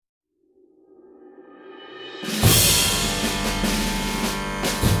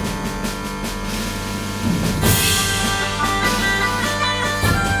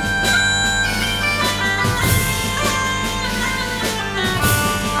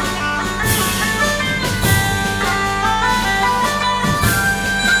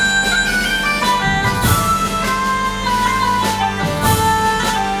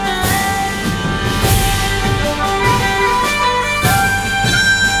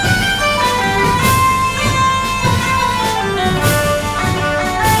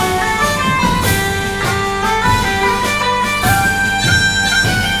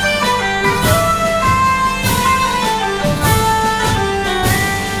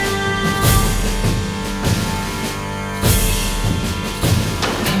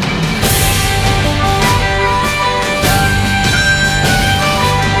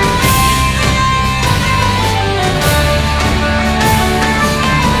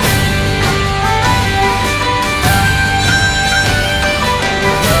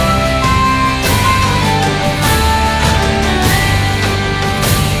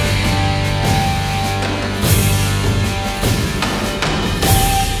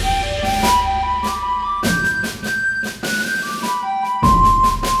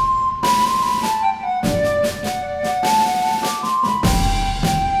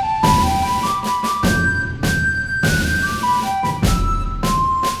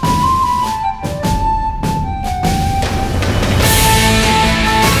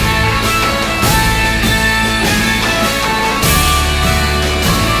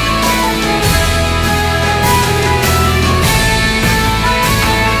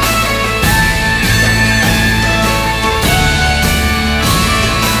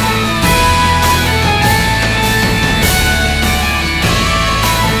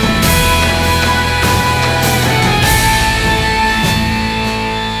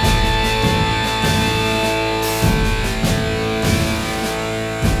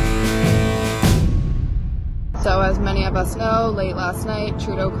us know, late last night,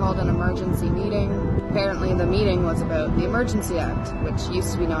 Trudeau called an emergency meeting. Apparently the meeting was about the Emergency Act, which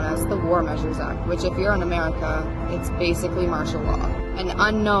used to be known as the War Measures Act, which if you're in America, it's basically martial law. An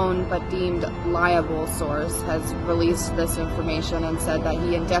unknown but deemed liable source has released this information and said that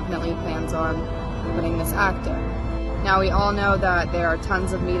he indefinitely plans on putting this act in. Now, we all know that there are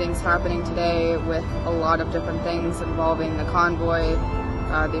tons of meetings happening today with a lot of different things involving the convoy,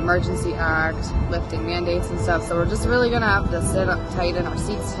 the Emergency Act, lifting mandates and stuff, so we're just really going to have to sit up tight in our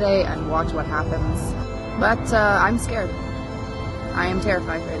seats today and watch what happens. But I'm scared. I am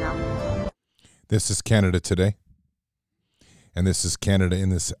terrified right now. This is Canada Today, and this is Canada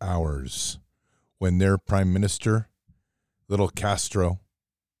in this hours, when their Prime Minister, Little Castro,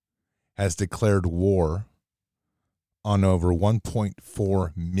 has declared war on over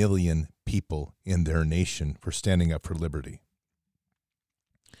 1.4 million people in their nation for standing up for liberty.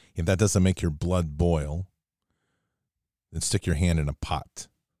 If that doesn't make your blood boil, then stick your hand in a pot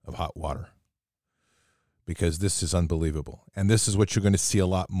of hot water, because this is unbelievable. And this is what you're going to see a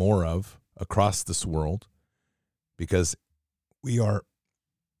lot more of across this world, because we are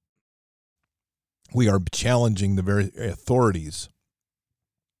challenging the very authorities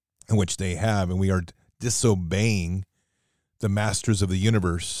in which they have, and we are disobeying the masters of the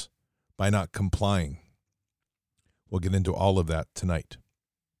universe by not complying. We'll get into all of that tonight.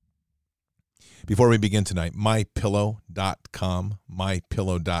 Before we begin tonight, mypillow.com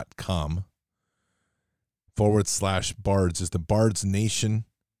 /Bards is the Bards Nation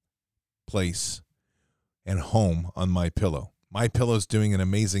place and home on MyPillow. MyPillow is doing an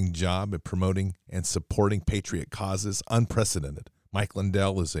amazing job at promoting and supporting patriot causes, unprecedented. Mike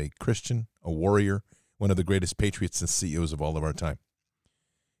Lindell is a Christian, a warrior, one of the greatest patriots and CEOs of all of our time.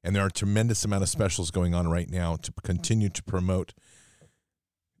 And there are a tremendous amount of specials going on right now to continue to promote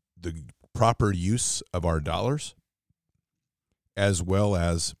the proper use of our dollars, as well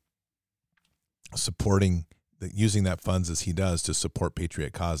as supporting using that funds as he does to support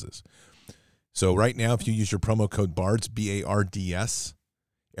patriot causes. So right now, if you use your promo code BARDS, BARDS,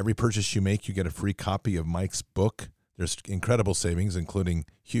 every purchase you make, you get a free copy of Mike's book. There's incredible savings, including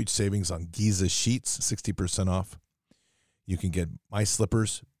huge savings on Giza sheets, 60% off. You can get my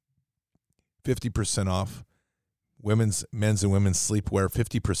slippers, 50% off. Men's and women's sleepwear,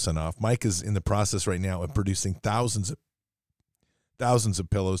 50% off. Mike is in the process right now of producing thousands of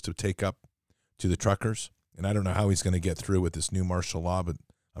pillows to take up to the truckers. And I don't know how he's going to get through with this new martial law, but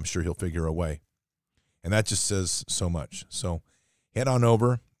I'm sure he'll figure a way. And that just says so much. So head on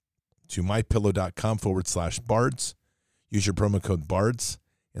over to mypillow.com /Bards. Use your promo code BARDS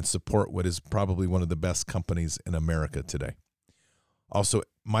and support what is probably one of the best companies in America today. Also,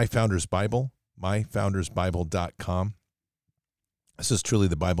 My Founder's Bible, myfoundersbible.com. This is truly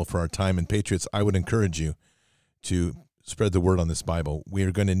the Bible for our time. And Patriots, I would encourage you to spread the word on this Bible. We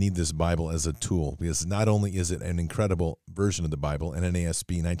are going to need this Bible as a tool, because not only is it an incredible version of the Bible, an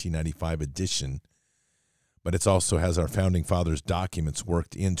NASB 1995 edition, but it also has our founding fathers' documents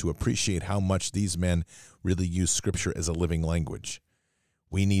worked in to appreciate how much these men really use Scripture as a living language.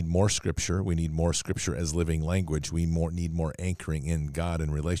 We need more Scripture. We need more Scripture as living language. We need more anchoring in God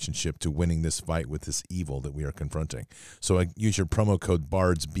and relationship to winning this fight with this evil that we are confronting. So use your promo code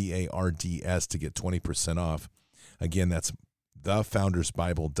BARDS, BARDS, to get 20% off. Again, that's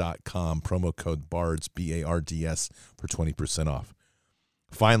thefoundersbible.com, promo code BARDS, BARDS, for 20% off.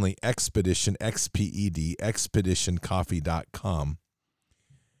 Finally, Expedition, XPED, expeditioncoffee.com.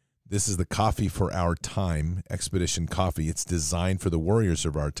 This is the coffee for our time, Expedition Coffee. It's designed for the warriors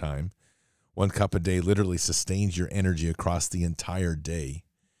of our time. 1 cup a day literally sustains your energy across the entire day.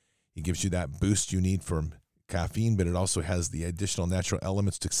 It gives you that boost you need from caffeine, but it also has the additional natural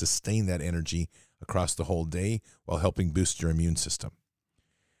elements to sustain that energy across the whole day while helping boost your immune system.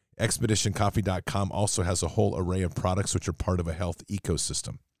 ExpeditionCoffee.com also has a whole array of products which are part of a health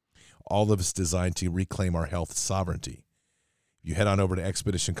ecosystem. All of it's designed to reclaim our health sovereignty. You head on over to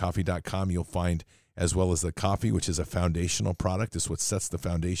ExpeditionCoffee.com, you'll find, as well as the coffee, which is a foundational product. It's what sets the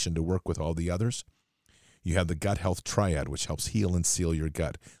foundation to work with all the others. You have the Gut Health Triad, which helps heal and seal your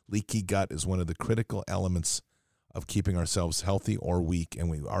gut. Leaky gut is one of the critical elements of keeping ourselves healthy or weak,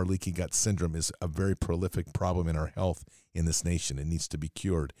 and our leaky gut syndrome is a very prolific problem in our health in this nation. It needs to be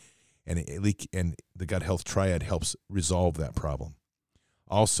cured, and the Gut Health Triad helps resolve that problem.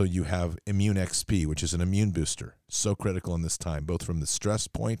 Also, you have Immune XP, which is an immune booster, so critical in this time, both from the stress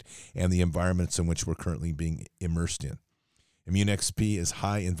point and the environments in which we're currently being immersed in. Immune XP is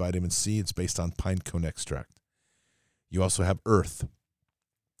high in vitamin C. It's based on pine cone extract. You also have Earth,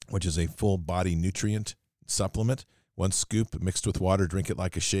 which is a full body nutrient supplement. 1 scoop mixed with water, drink it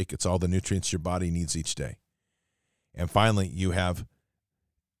like a shake. It's all the nutrients your body needs each day. And finally, you have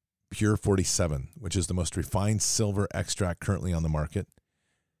Pure 47, which is the most refined silver extract currently on the market.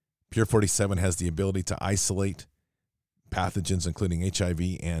 Pure 47 has the ability to isolate pathogens, including HIV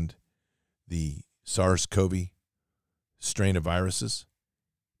and the SARS-CoV strain of viruses.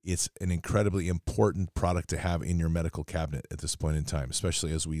 It's an incredibly important product to have in your medical cabinet at this point in time,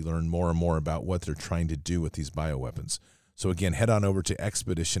 especially as we learn more and more about what they're trying to do with these bioweapons. So again, head on over to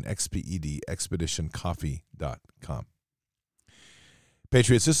Expedition, expeditioncoffee.com.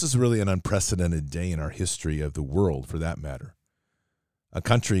 Patriots, this is really an unprecedented day in our history of the world, for that matter. A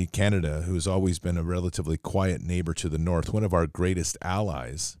country, Canada, who has always been a relatively quiet neighbor to the north, one of our greatest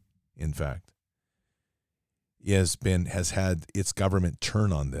allies, in fact, has had its government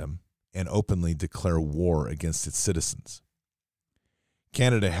turn on them and openly declare war against its citizens.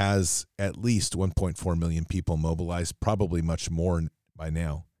 Canada has at least 1.4 million people mobilized, probably much more by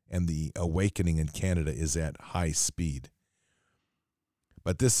now, and the awakening in Canada is at high speed.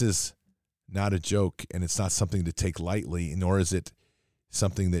 But this is not a joke, and it's not something to take lightly, nor is it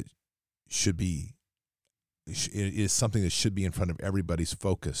something that it is something that should be in front of everybody's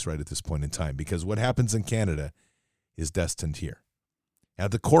focus right at this point in time, because what happens in Canada is destined here.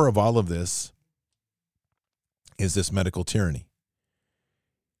 At the core of all of this is this medical tyranny.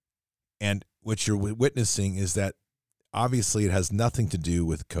 And what you're witnessing is that obviously it has nothing to do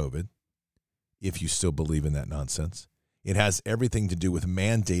with COVID, if you still believe in that nonsense. It has everything to do with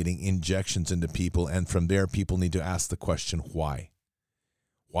mandating injections into people, and from there, people need to ask the question, why?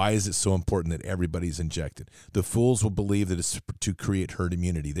 Why is it so important that everybody's injected? The fools will believe that it's to create herd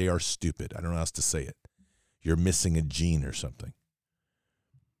immunity. They are stupid. I don't know how else to say it. You're missing a gene or something.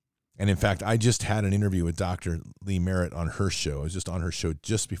 And in fact, I just had an interview with Dr. Lee Merritt on her show. I was just on her show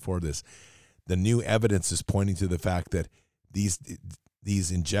just before this. The new evidence is pointing to the fact that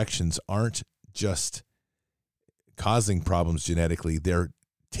these injections aren't just causing problems genetically. They're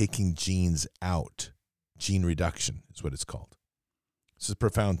taking genes out. Gene reduction is what it's called. This is a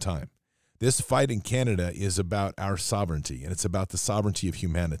profound time. This fight in Canada is about our sovereignty, and it's about the sovereignty of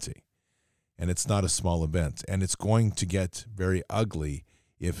humanity. And it's not a small event. And it's going to get very ugly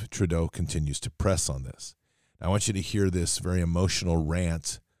if Trudeau continues to press on this. Now, I want you to hear this very emotional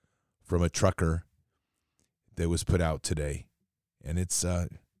rant from a trucker that was put out today. And it's,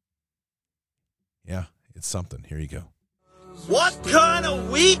 it's something. Here you go. What kind of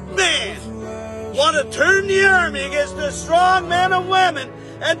weak man want to turn the army against the strong men and women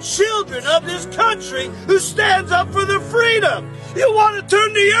and children of this country who stands up for their freedom? You want to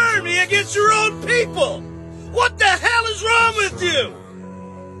turn the army against your own people? What the hell is wrong with you?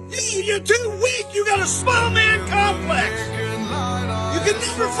 You're too weak. You got a small man complex. You can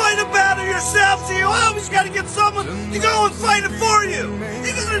never fight a battle yourself, so you always got to get someone to go and fight it for you.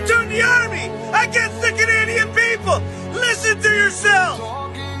 You're going to turn the army against the Canadian people. Listen to yourself.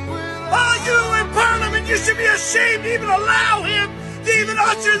 All you in Parliament, you should be ashamed to even allow him to even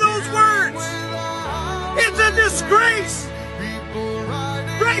utter those words. It's a disgrace.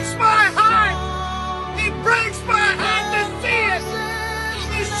 Breaks my heart. It breaks my heart to see it.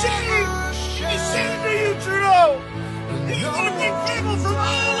 I'm ashamed of you, Trudeau. You want to bring people from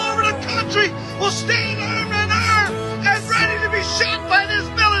all over the country will stand arm in arm and ready to be shot by this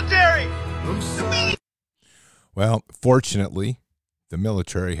military. Well, fortunately, the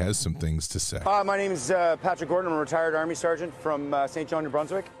military has some things to say. My name is Patrick Gordon. I'm a retired Army Sergeant from St. John, New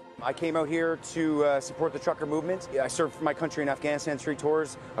Brunswick. I came out here to support the trucker movement. I served for my country in Afghanistan 3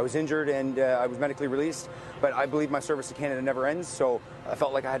 tours. I was injured and I was medically released, but I believe my service to Canada never ends, so I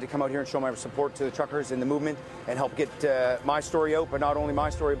felt like I had to come out here and show my support to the truckers in the movement and help get my story out, but not only my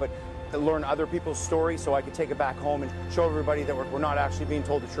story, but learn other people's story so I could take it back home and show everybody that we're not actually being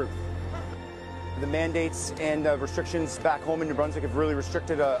told the truth. The mandates and restrictions back home in New Brunswick have really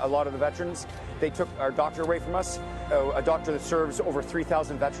restricted a lot of the veterans. They took our doctor away from us. A doctor that serves over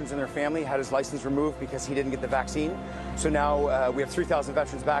 3,000 veterans and their family had his license removed because he didn't get the vaccine. So now we have 3,000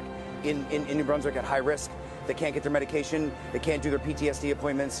 veterans back in New Brunswick at high risk. They can't get their medication. They can't do their PTSD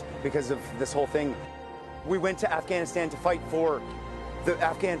appointments because of this whole thing. We went to Afghanistan to fight for the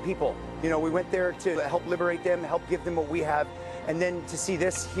Afghan people. You know, we went there to help liberate them, help give them what we have. And then to see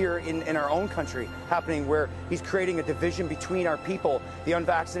this here in our own country happening, where he's creating a division between our people, the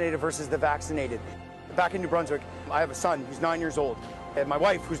unvaccinated versus the vaccinated. Back in New Brunswick, I have a son who's 9 years old. And my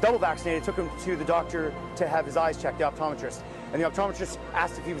wife, who's double vaccinated, took him to the doctor to have his eyes checked, the optometrist. And the optometrist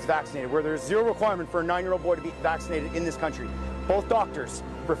asked if he was vaccinated, where there's zero requirement for a 9-year-old boy to be vaccinated in this country. Both doctors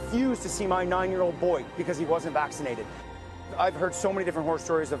refused to see my 9-year-old boy because he wasn't vaccinated. I've heard so many different horror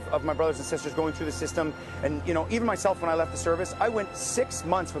stories of my brothers and sisters going through the system. And, you know, even myself, when I left the service, I went 6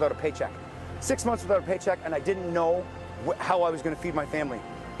 months without a paycheck. 6 months without a paycheck, and I didn't know how I was going to feed my family,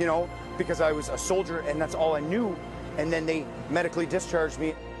 you know, because I was a soldier and that's all I knew. And then they medically discharged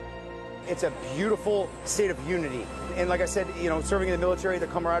me. It's a beautiful state of unity. And like I said, you know, serving in the military, the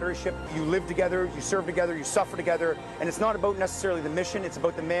camaraderie ship, you live together, you serve together, you suffer together. And it's not about necessarily the mission, it's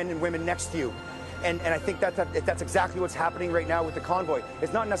about the men and women next to you. And I think that's exactly what's happening right now with the convoy.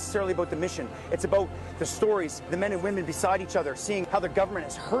 It's not necessarily about the mission. It's about the stories, the men and women beside each other, seeing how the government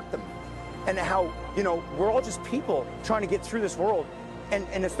has hurt them. And how, you know, we're all just people trying to get through this world.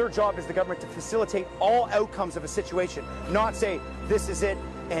 And it's their job as the government to facilitate all outcomes of a situation, not say, this is it,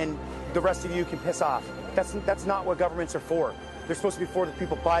 and the rest of you can piss off. That's not what governments are for. They're supposed to be for the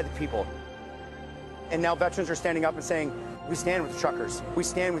people, by the people. And now veterans are standing up and saying, we stand with the truckers. We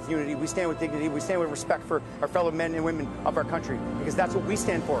stand with unity. We stand with dignity. We stand with respect for our fellow men and women of our country, because that's what we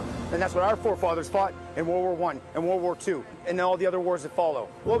stand for. And that's what our forefathers fought in World War I and World War II and all the other wars that follow.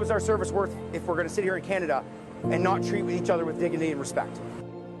 What was our service worth if we're going to sit here in Canada and not treat each other with dignity and respect?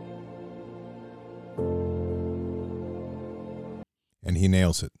 And he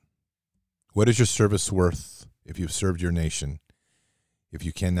nails it. What is your service worth if you've served your nation, if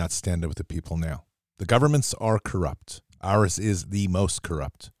you cannot stand up with the people now? The governments are corrupt. Ours is the most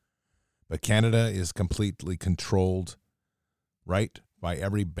corrupt. But Canada is completely controlled, right, by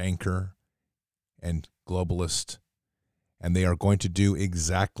every banker and globalist. And they are going to do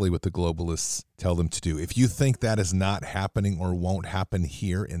exactly what the globalists tell them to do. If you think that is not happening or won't happen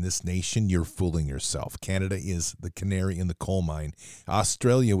here in this nation, you're fooling yourself. Canada is the canary in the coal mine.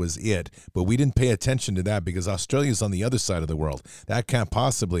 Australia was it, but we didn't pay attention to that because Australia is on the other side of the world. That can't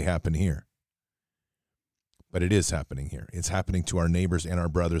possibly happen here. But it is happening here. It's happening to our neighbors and our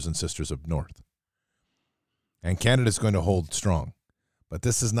brothers and sisters up north. And Canada is going to hold strong. But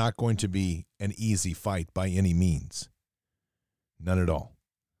this is not going to be an easy fight by any means. None at all.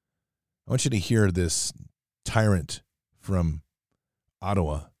 I want you to hear this tyrant from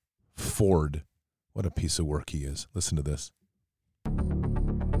Ottawa, Ford. What a piece of work he is. Listen to this.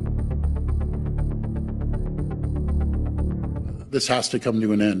 This has to come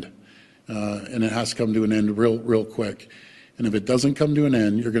to an end, and it has to come to an end real quick. And if it doesn't come to an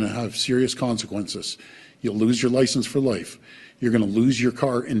end, you're going to have serious consequences. You'll lose your license for life. You're going to lose your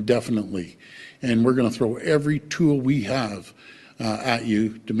car indefinitely. And we're going to throw every tool we have at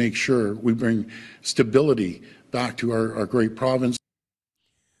you to make sure we bring stability back to our great province.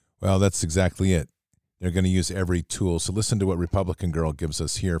 Well, that's exactly it. They're going to use every tool. So listen to what Republican Girl gives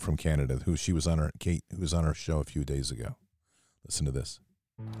us here from Canada, Kate, who was on our show a few days ago. Listen to this.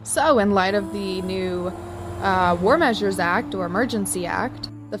 So, in light of the new War Measures Act or Emergency Act,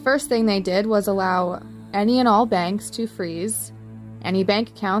 the first thing they did was allow any and all banks to freeze any bank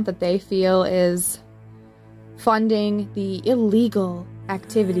account that they feel is funding the illegal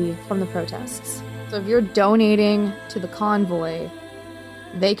activity from the protests. So if you're donating to the convoy,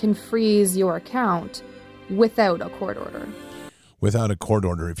 they can freeze your account without a court order. Without a court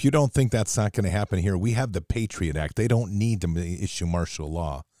order. If you don't think that's not going to happen here, we have the Patriot Act. They don't need to issue martial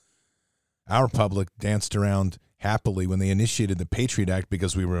law. Our public danced around happily when they initiated the Patriot Act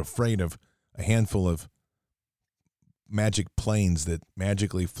because we were afraid of a handful of magic planes that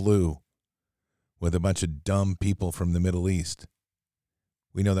magically flew with a bunch of dumb people from the Middle East.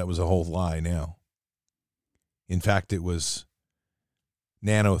 We know that was a whole lie now. In fact, it was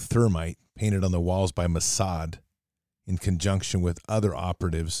nanothermite painted on the walls by Mossad in conjunction with other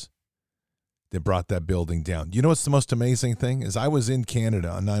operatives that brought that building down. You know what's the most amazing thing? Is I was in Canada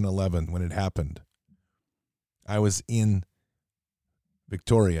on 9/11 when it happened. I was in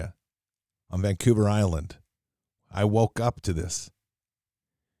Victoria on Vancouver Island. I woke up to this.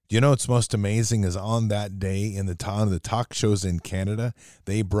 You know what's most amazing is on that day in the talk shows in Canada,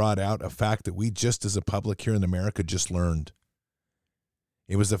 they brought out a fact that we just as a public here in America just learned.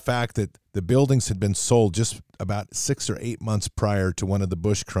 It was the fact that the buildings had been sold just about 6 or 8 months prior to one of the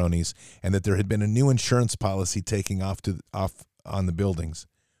Bush cronies, and that there had been a new insurance policy taking off on the buildings.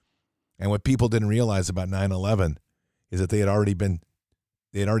 And what people didn't realize about 9/11 is that they had already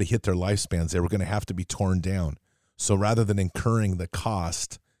hit their lifespans. They were going to have to be torn down. So rather than incurring the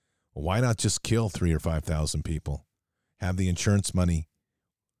cost, why not just kill 3,000 or 5,000 people? Have the insurance money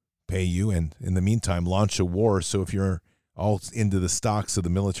pay you, and in the meantime, launch a war. So if you're all into the stocks of the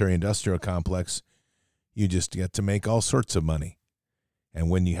military-industrial complex, you just get to make all sorts of money. And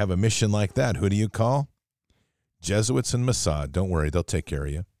when you have a mission like that, who do you call? Jesuits and Mossad. Don't worry, they'll take care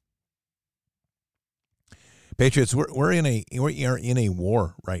of you. Patriots, we are in a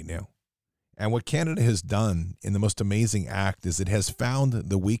war right now. And what Canada has done in the most amazing act is it has found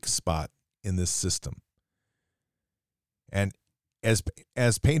the weak spot in this system. And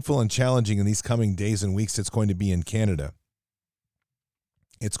as painful and challenging in these coming days and weeks it's going to be in Canada,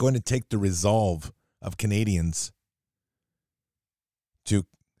 it's going to take the resolve of Canadians to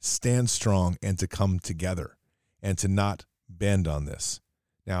stand strong and to come together and to not bend on this.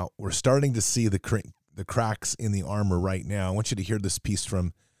 Now, we're starting to see the cracks in the armor right now. I want you to hear this piece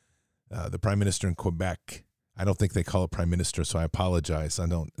from the Prime Minister in Quebec. I don't think they call it Prime Minister, so I apologize.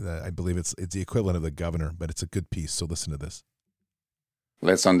 I believe it's the equivalent of the governor, but it's a good piece, so listen to this.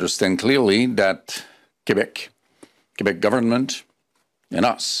 Let's understand clearly that Quebec government and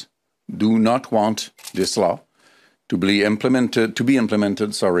us do not want this law to be implemented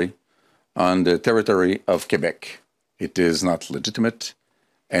on the territory of Quebec. It is not legitimate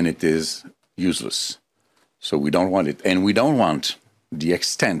and it is useless. So we don't want it. And we don't want the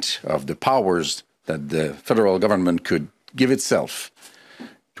extent of the powers that the federal government could give itself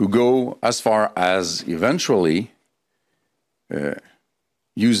to go as far as eventually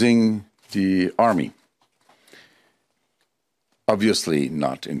using the army. Obviously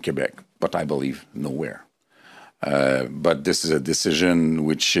not in Quebec, but I believe nowhere. But this is a decision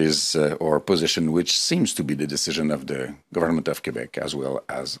which is, or a position which seems to be the decision of the government of Quebec as well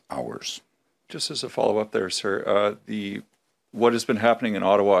as ours. Just as a follow-up there, sir, what has been happening in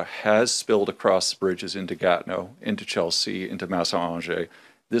Ottawa has spilled across the bridges into Gatineau, into Chelsea, into Masson-Angers.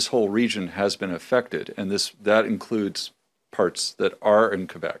 This whole region has been affected, and that includes parts that are in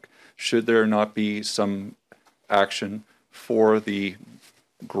Quebec. Should there not be some action for the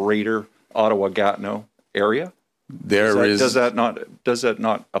greater Ottawa-Gatineau area? Does that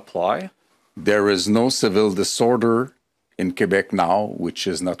not apply? There is no civil disorder in Quebec now, which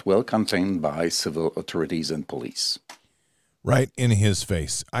is not well contained by civil authorities and police. Right in his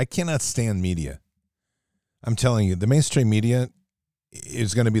face. I cannot stand media. I'm telling you, the mainstream media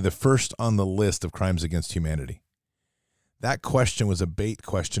is going to be the first on the list of crimes against humanity. That question was a bait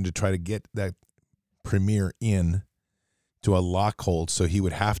question to try to get that premier in to a lockhold so he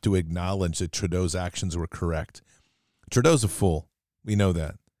would have to acknowledge that Trudeau's actions were correct. Trudeau's a fool. We know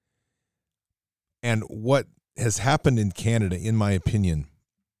that. And what has happened in Canada, in my opinion,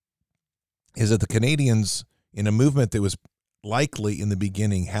 is that the Canadians, in a movement that was likely in the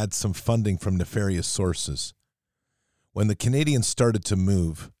beginning had some funding from nefarious sources, when the Canadians started to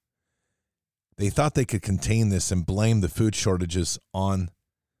move, they thought they could contain this and blame the food shortages on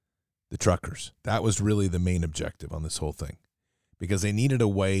the truckers. That was really the main objective on this whole thing, because they needed a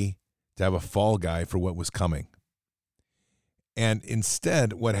way to have a fall guy for what was coming. And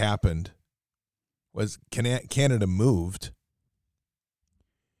instead, what happened was Canada moved,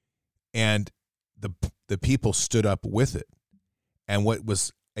 and the people stood up with it. And what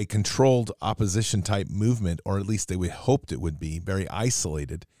was a controlled opposition type movement, or at least they hoped it would be, very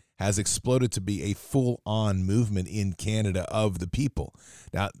isolated, has exploded to be a full-on movement in Canada of the people.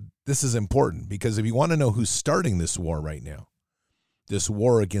 Now, this is important because if you want to know who's starting this war right now, this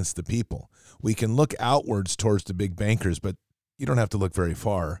war against the people, we can look outwards towards the big bankers, but you don't have to look very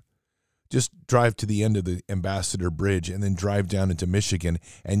far. Just drive to the end of the Ambassador Bridge and then drive down into Michigan,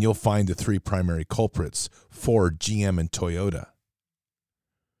 and you'll find the three primary culprits: Ford, GM, and Toyota.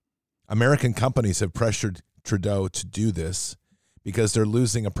 American companies have pressured Trudeau to do this because they're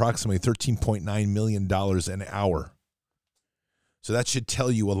losing approximately $13.9 million an hour. So that should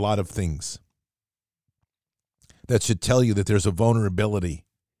tell you a lot of things. That should tell you that there's a vulnerability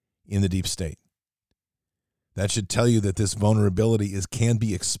in the deep state. That should tell you that this vulnerability can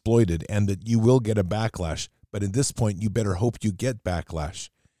be exploited and that you will get a backlash. But at this point, you better hope you get backlash,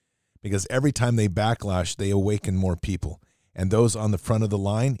 because every time they backlash, they awaken more people. And those on the front of the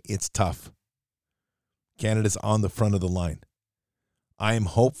line, it's tough. Canada's on the front of the line. I am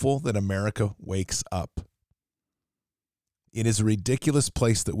hopeful that America wakes up. It is a ridiculous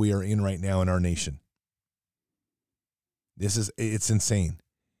place that we are in right now in our nation. It's insane.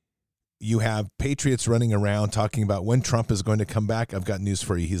 You have patriots running around talking about when Trump is going to come back. I've got news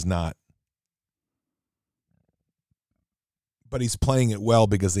for you. He's not. But he's playing it well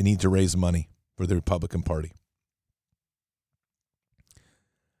because they need to raise money for the Republican Party.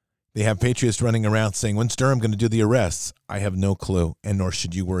 They have patriots running around saying, when's Durham going to do the arrests? I have no clue, and nor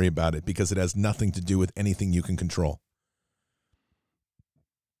should you worry about it, because it has nothing to do with anything you can control.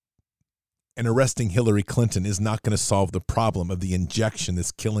 And arresting Hillary Clinton is not going to solve the problem of the injection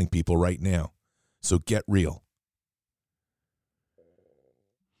that's killing people right now. So get real.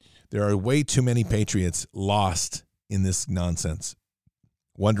 There are way too many patriots lost in this nonsense,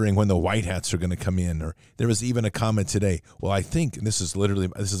 wondering when the white hats are going to come in. Or there was even a comment today. Well, I think, and this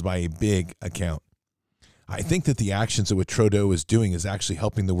is by a big account, I think that the actions of what Trudeau is doing is actually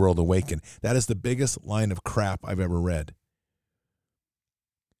helping the world awaken. That is the biggest line of crap I've ever read.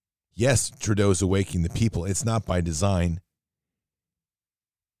 Yes, Trudeau's awakening the people. It's not by design,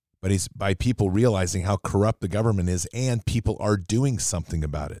 but it's by people realizing how corrupt the government is, and people are doing something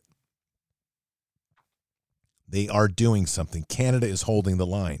about it. They are doing something. Canada is holding the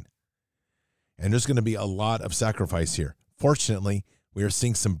line. And there's going to be a lot of sacrifice here. Fortunately, we are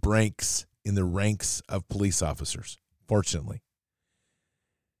seeing some breaks in the ranks of police officers. Fortunately.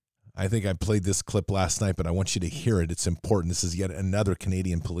 I think I played this clip last night, but I want you to hear it. It's important. This is yet another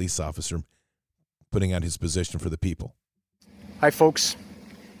Canadian police officer putting out his position for the people. Hi, folks.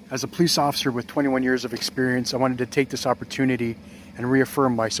 As a police officer with 21 years of experience, I wanted to take this opportunity and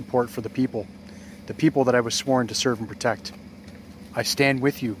reaffirm my support for the people that I was sworn to serve and protect. I stand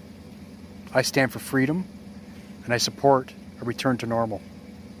with you. I stand for freedom, and I support a return to normal.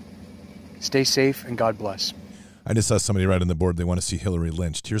 Stay safe, and God bless. I just saw somebody write on the board they want to see Hillary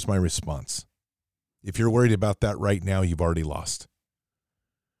lynched. Here's my response. If you're worried about that right now, you've already lost.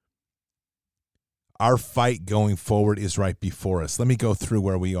 Our fight going forward is right before us. Let me go through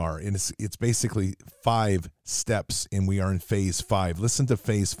where we are. It's basically 5 steps, and we are in phase 5. Listen to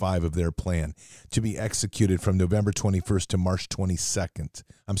phase 5 of their plan to be executed from November 21st to March 22nd.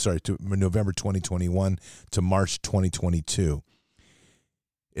 I'm sorry, to November 2021 to March 2022.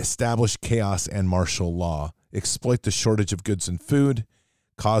 Establish chaos and martial law. Exploit the shortage of goods and food.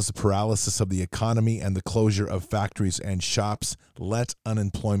 Cause the paralysis of the economy and the closure of factories and shops. Let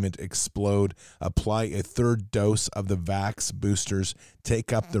unemployment explode. Apply a 3rd dose of the vax boosters.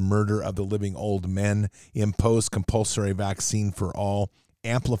 Take up the murder of the living old men. Impose compulsory vaccine for all.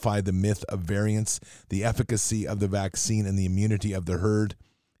 Amplify the myth of variants, the efficacy of the vaccine, and the immunity of the herd.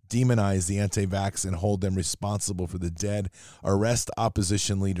 Demonize the anti-vax and hold them responsible for the dead. Arrest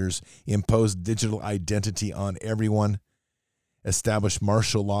opposition leaders. Impose digital identity on everyone. Establish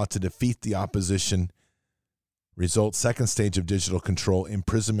martial law to defeat the opposition. Result 2nd stage of digital control,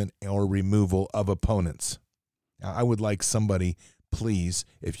 imprisonment or removal of opponents. Now, I would like somebody, please,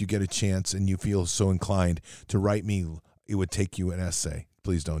 if you get a chance and you feel so inclined, to write me. It would take you an essay.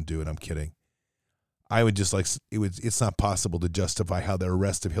 Please don't do it. I'm kidding. I would just like it's not possible to justify how the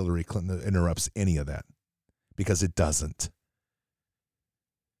arrest of Hillary Clinton interrupts any of that, because it doesn't.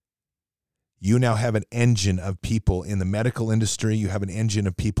 You now have an engine of people in the medical industry. You have an engine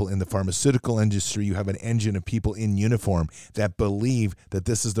of people in the pharmaceutical industry. You have an engine of people in uniform that believe that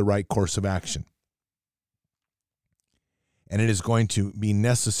this is the right course of action. And it is going to be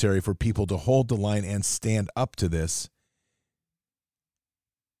necessary for people to hold the line and stand up to this.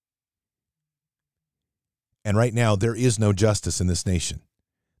 And right now, there is no justice in this nation.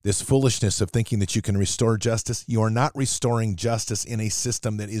 This foolishness of thinking that you can restore justice, you are not restoring justice in a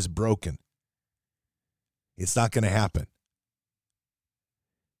system that is broken. It's not going to happen.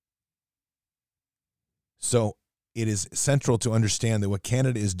 So it is central to understand that what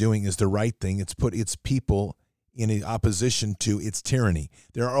Canada is doing is the right thing. It's put its people in a opposition to its tyranny.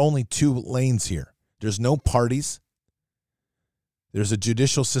 There are only 2 lanes here. There's no parties. There's a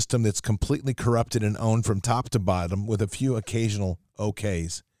judicial system that's completely corrupted and owned from top to bottom with a few occasional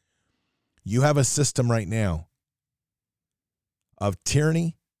okays. You have a system right now of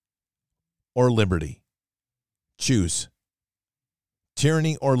tyranny or liberty. Choose.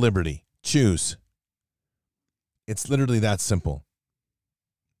 Tyranny or liberty. Choose. It's literally that simple.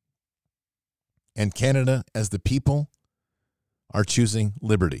 And Canada, as the people, are choosing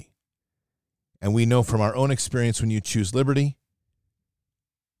liberty. And we know from our own experience, when you choose liberty,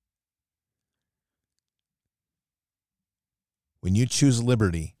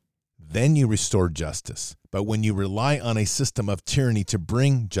 then you restore justice. But when you rely on a system of tyranny to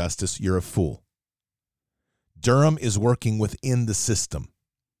bring justice, you're a fool. Durham is working within the system,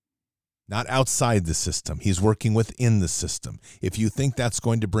 not outside the system. He's working within the system. If you think that's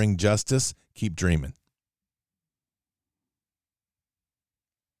going to bring justice, keep dreaming.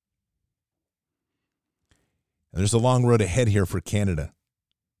 And there's a long road ahead here for Canada,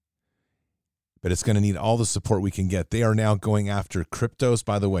 but it's going to need all the support we can get. They are now going after cryptos.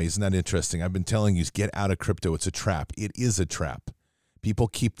 By the way, isn't that interesting? I've been telling you, get out of crypto. It's a trap. It is a trap. People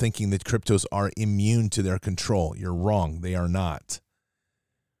keep thinking that cryptos are immune to their control. You're wrong. They are not.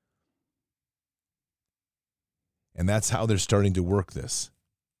 And that's how they're starting to work this.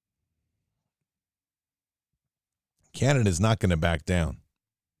 Canada is not going to back down.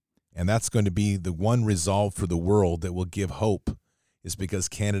 And that's going to be the one resolve for the world that will give hope, is because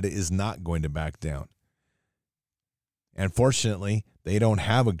Canada is not going to back down. And fortunately, they don't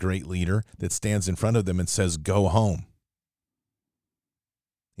have a great leader that stands in front of them and says, go home.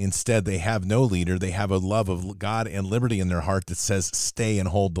 Instead, they have no leader. They have a love of God and liberty in their heart that says, stay and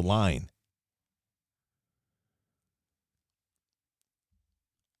hold the line.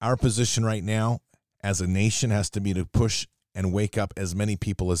 Our position right now as a nation has to be to push and wake up as many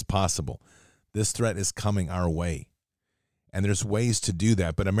people as possible. This threat is coming our way. And there's ways to do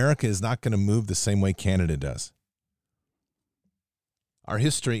that, but America is not going to move the same way Canada does. Our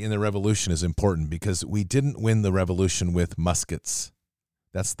history in the revolution is important because we didn't win the revolution with muskets.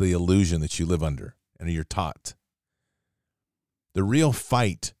 That's the illusion that you live under and you're taught. The real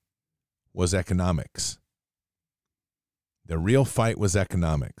fight was economics. The real fight was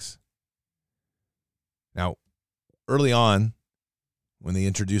economics. Now, early on, when they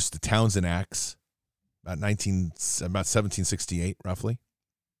introduced the Townshend Acts, about 1768, roughly,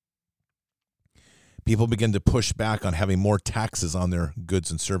 people began to push back on having more taxes on their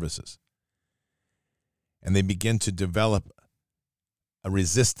goods and services. And they began to develop a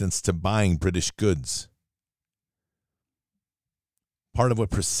resistance to buying British goods. Part of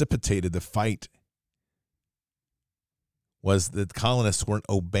what precipitated the fight was that the colonists weren't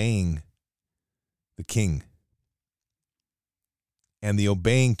obeying the king. And the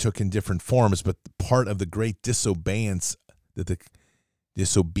obeying took in different forms, but part of the great disobedience of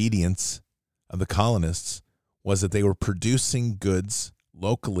the colonists was that they were producing goods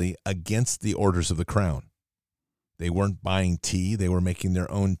locally against the orders of the crown. They weren't buying tea, they were making their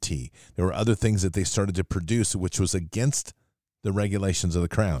own tea. There were other things that they started to produce which was against the regulations of the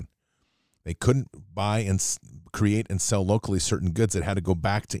crown. They couldn't buy and create and sell locally certain goods that had to go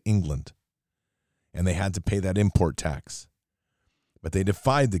back to England. And they had to pay that import tax. But they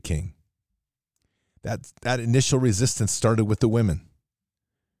defied the king. That initial resistance started with the women.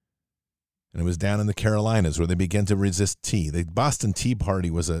 And it was down in the Carolinas where they began to resist tea. The Boston Tea Party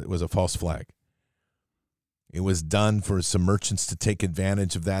was a false flag. It was done for some merchants to take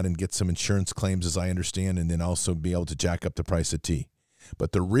advantage of that and get some insurance claims, as I understand, and then also be able to jack up the price of tea.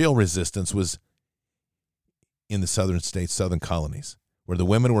 But the real resistance was in the southern states, southern colonies, where the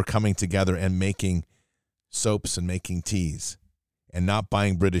women were coming together and making soaps and making teas and not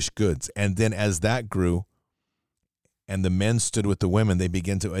buying British goods. And then as that grew and the men stood with the women, they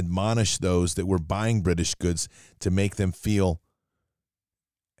began to admonish those that were buying British goods to make them feel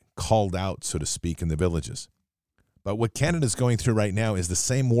called out, so to speak, in the villages. But what Canada's going through right now is the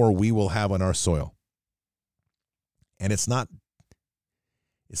same war we will have on our soil. And it's not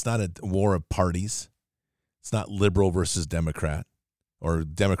a war of parties. It's not liberal versus Democrat or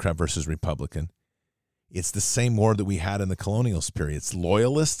Democrat versus Republican. It's the same war that we had in the colonial period. It's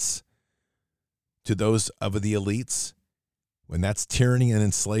loyalists to those of the elites, when that's tyranny and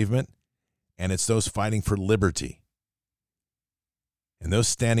enslavement, and it's those fighting for liberty. And those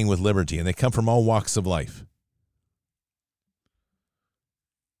standing with liberty, and they come from all walks of life.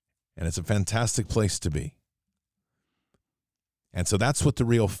 And it's a fantastic place to be. And so that's what the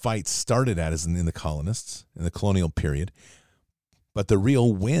real fight started at, is in the colonists, in the colonial period. But the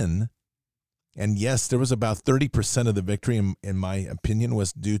real win, and yes, there was about 30% of the victory, in my opinion,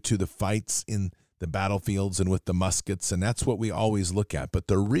 was due to the fights in the battlefields and with the muskets, and that's what we always look at. But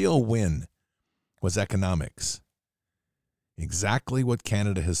the real win was economics. Exactly what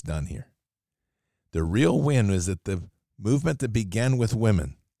Canada has done here. The real win is that the movement that began with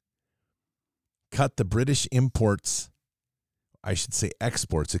women cut the British imports, I should say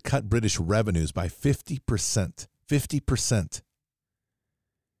exports, it cut British revenues by 50%. 50%.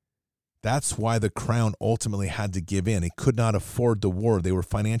 That's why the crown ultimately had to give in. It could not afford the war. They were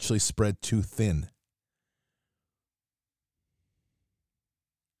financially spread too thin.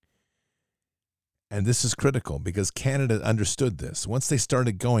 And this is critical because Canada understood this. Once they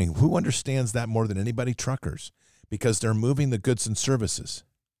started going, who understands that more than anybody? Truckers, because they're moving the goods and services.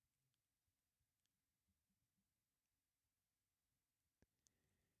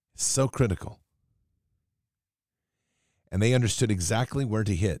 It's so critical. And they understood exactly where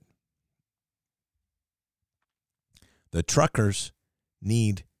to hit. The truckers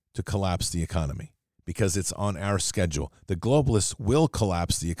need to collapse the economy because it's on our schedule. The globalists will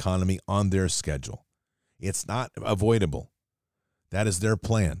collapse the economy on their schedule. It's not avoidable. That is their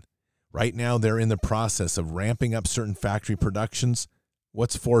plan. Right now, they're in the process of ramping up certain factory productions.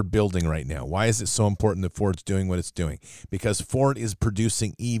 What's Ford building right now? Why is it so important that Ford's doing what it's doing? Because Ford is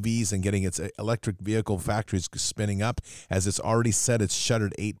producing EVs and getting its electric vehicle factories spinning up. As it's already said, it's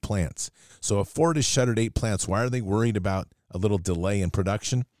shuttered 8 plants. So if Ford has shuttered 8 plants, why are they worried about a little delay in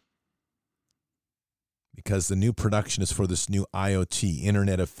production? Because the new production is for this new IoT,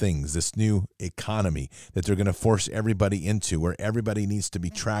 Internet of Things, this new economy that they're going to force everybody into, where everybody needs to be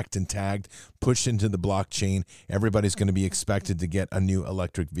tracked and tagged, pushed into the blockchain. Everybody's going to be expected to get a new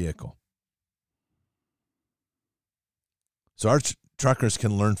electric vehicle. So our truckers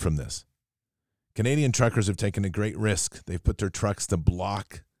can learn from this. Canadian truckers have taken a great risk. They've put their trucks to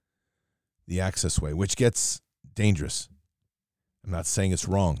block the accessway, which gets dangerous. I'm not saying it's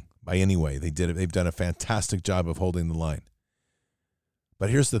wrong by any way. They've done a fantastic job of holding the line. But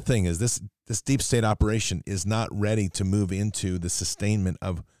here's the thing, is this deep state operation is not ready to move into the sustainment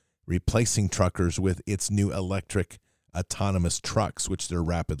of replacing truckers with its new electric autonomous trucks, which they're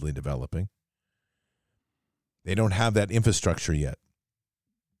rapidly developing. They don't have that infrastructure yet.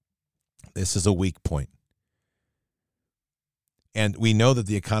 This is a weak point. And we know that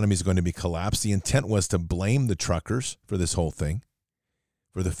the economy is going to be collapsed. The intent was to blame the truckers for this whole thing,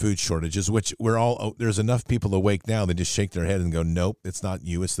 for the food shortages, which there's enough people awake now that just shake their head and go, nope, it's not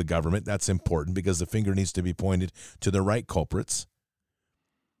you, it's the government. That's important because the finger needs to be pointed to the right culprits.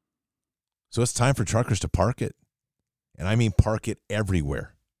 So it's time for truckers to park it. And I mean park it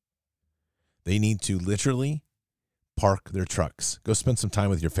everywhere. They need to literally park their trucks. Go spend some time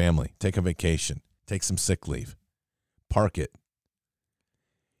with your family. Take a vacation. Take some sick leave. Park it.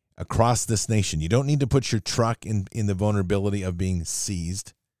 Across this nation. You don't need to put your truck in the vulnerability of being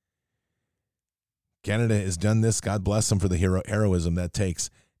seized. Canada has done this. God bless them for the heroism that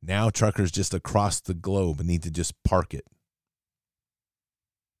takes. Now truckers just across the globe need to just park it.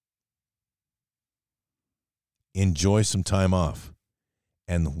 Enjoy some time off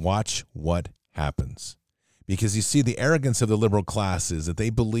and watch what happens. Because you see, the arrogance of the liberal class is that they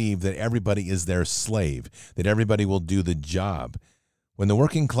believe that everybody is their slave, that everybody will do the job. When the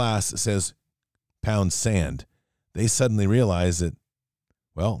working class says, pound sand, they suddenly realize that,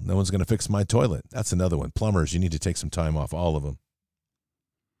 well, no one's going to fix my toilet. That's another one. Plumbers, you need to take some time off, all of them.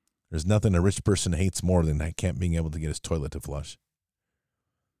 There's nothing a rich person hates more than can't being able to get his toilet to flush.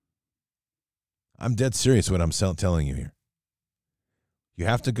 I'm dead serious what I'm telling you here. You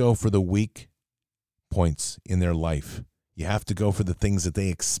have to go for the weak points in their life. You have to go for the things that they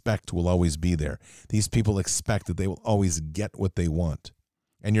expect will always be there. These people expect that they will always get what they want.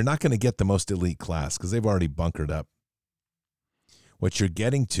 And you're not going to get the most elite class because they've already bunkered up. What you're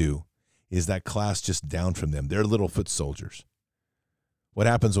getting to is that class just down from them. They're little foot soldiers. What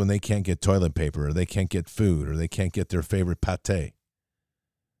happens when they can't get toilet paper or they can't get food or they can't get their favorite pate?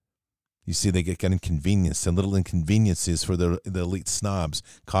 You see, they get inconvenienced, and little inconveniences for the elite snobs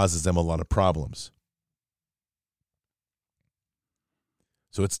causes them a lot of problems.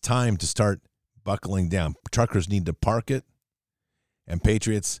 So it's time to start buckling down. Truckers need to park it, and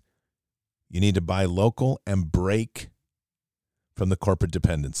patriots, you need to buy local and break from the corporate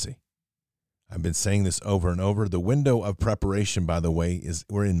dependency. I've been saying this over and over. The window of preparation, by the way, is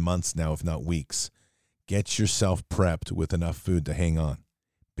we're in months now, if not weeks. Get yourself prepped with enough food to hang on.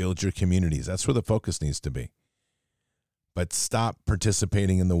 Build your communities. That's where the focus needs to be. But stop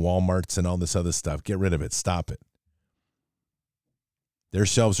participating in the Walmarts and all this other stuff. Get rid of it. Stop it. Their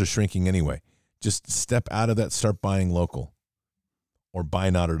shelves are shrinking anyway. Just step out of that. Start buying local. Or buy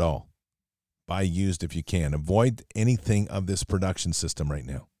not at all. Buy used if you can. Avoid anything of this production system right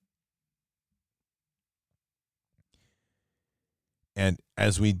now. And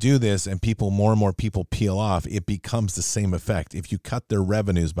as we do this and more and more people peel off, it becomes the same effect. If you cut their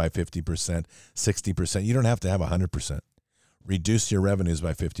revenues by 50%, 60%, you don't have to have 100%. Reduce your revenues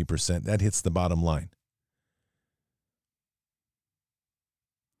by 50%. That hits the bottom line.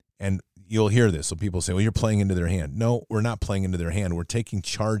 And you'll hear this. So people say, well, you're playing into their hand. No, we're not playing into their hand. We're taking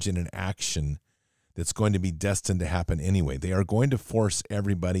charge in an action that's going to be destined to happen anyway. They are going to force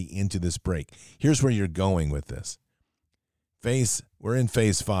everybody into this break. Here's where you're going with this. We're in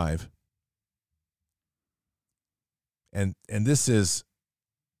phase 5. And this is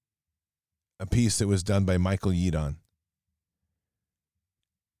a piece that was done by Michael Yeadon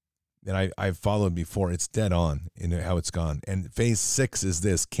that I've followed before. It's dead on in how it's gone. And phase 6 is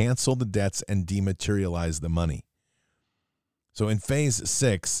this: cancel the debts and dematerialize the money. So in phase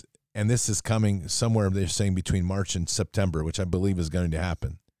 6, and this is coming somewhere, they're saying between March and September, which I believe is going to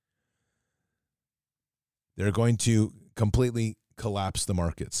happen, they're going to completely collapse the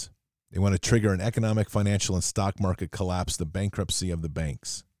markets. They want to trigger an economic, financial, and stock market collapse, the bankruptcy of the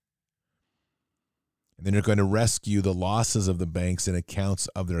banks. And then they're going to rescue the losses of the banks in accounts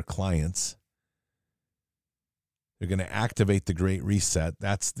of their clients. They're going to activate the Great Reset.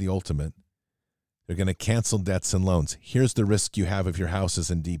 That's the ultimate. They're going to cancel debts and loans. Here's the risk you have if your house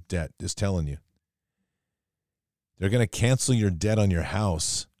is in deep debt. Just telling you. They're going to cancel your debt on your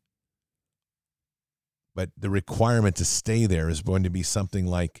house. But the requirement to stay there is going to be something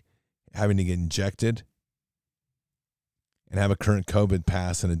like having to get injected and have a current COVID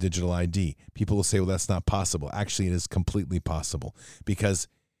pass and a digital ID. People will say, well, that's not possible. Actually, it is completely possible, because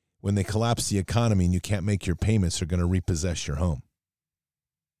when they collapse the economy and you can't make your payments, they're going to repossess your home.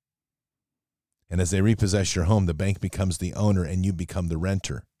 And as they repossess your home, the bank becomes the owner and you become the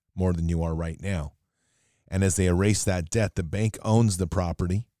renter. more than you are right now. And as they erase that debt, the bank owns the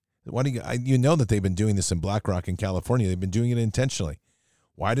property. You know that they've been doing this in BlackRock in California. They've been doing it intentionally.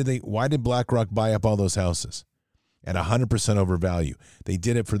 Why did BlackRock buy up all those houses at 100% over value? They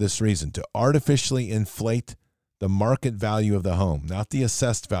did it for this reason, to artificially inflate the market value of the home, not the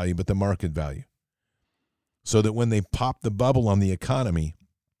assessed value, but the market value. So that when they popped the bubble on the economy,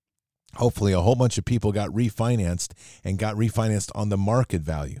 hopefully a whole bunch of people got refinanced and got refinanced on the market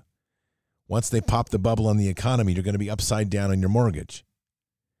value. Once they pop the bubble on the economy, you're going to be upside down on your mortgage.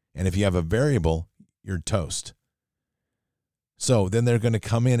 And if you have a variable, you're toast. So then they're going to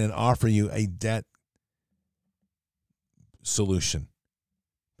come in and offer you a debt solution.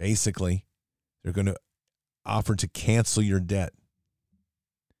 Basically, they're going to offer to cancel your debt.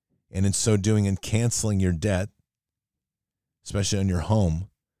 And in so doing, and canceling your debt, especially on your home,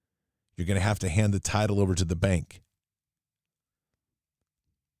 you're going to have to hand the title over to the bank.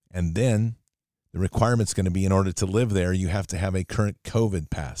 And then the requirement's going to be, in order to live there, you have to have a current COVID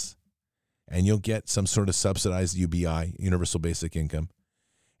pass. And you'll get some sort of subsidized UBI, Universal Basic Income.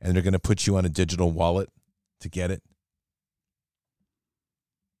 And they're going to put you on a digital wallet to get it.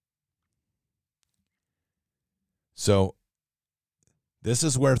 So this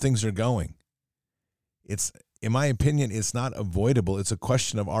is where things are going. It's, in my opinion, it's not avoidable. It's a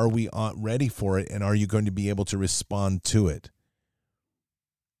question of, are we ready for it, and are you going to be able to respond to it?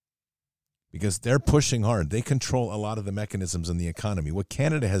 Because they're pushing hard. They control a lot of the mechanisms in the economy. What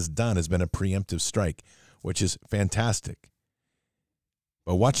Canada has done has been a preemptive strike, which is fantastic.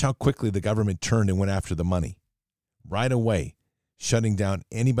 But watch how quickly the government turned and went after the money. Right away, shutting down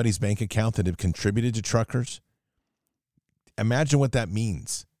anybody's bank account that had contributed to truckers. Imagine what that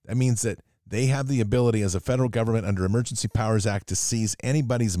means. That means that they have the ability as a federal government under Emergency Powers Act to seize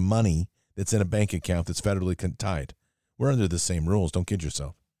anybody's money that's in a bank account that's federally tied. We're under the same rules. Don't kid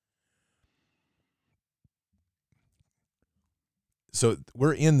yourself. So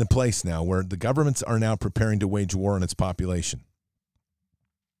we're in the place now where the governments are now preparing to wage war on its population.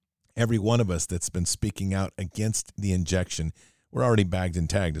 Every one of us that's been speaking out against the injection, we're already bagged and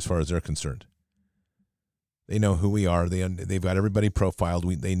tagged as far as they're concerned. They know who we are. They've got everybody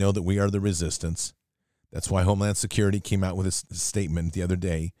profiled. They know that we are the resistance. That's why Homeland Security came out with a statement the other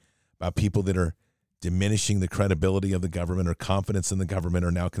day about people that are diminishing the credibility of the government or confidence in the government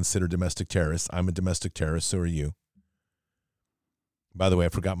are now considered domestic terrorists. I'm a domestic terrorist, so are you. By the way, I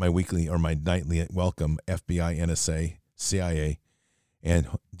forgot my nightly welcome, FBI, NSA, CIA, and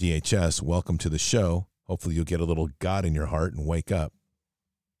DHS. Welcome to the show. Hopefully you'll get a little God in your heart and wake up.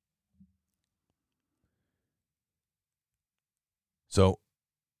 So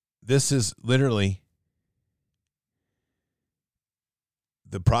this is literally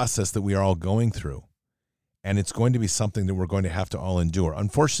the process that we are all going through. And it's going to be something that we're going to have to all endure.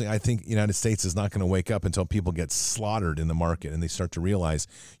 Unfortunately, I think the United States is not going to wake up until people get slaughtered in the market and they start to realize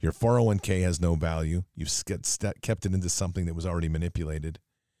your 401k has no value. You've kept it into something that was already manipulated.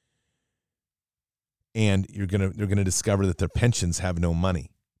 And they're going to discover that their pensions have no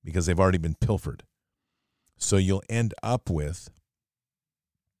money because they've already been pilfered. So you'll end up with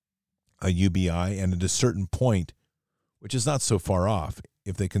a UBI, and at a certain point, which is not so far off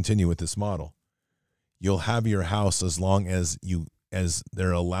if they continue with this model, you'll have your house as long as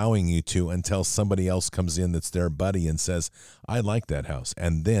they're allowing you to, until somebody else comes in that's their buddy and says, I like that house.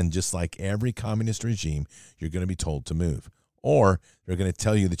 And then, just like every communist regime, you're going to be told to move. Or they're going to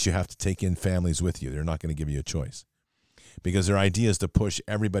tell you that you have to take in families with you. They're not going to give you a choice. Because their idea is to push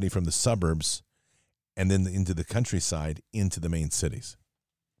everybody from the suburbs and then into the countryside into the main cities.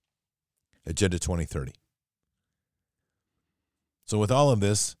 Agenda 2030. So with all of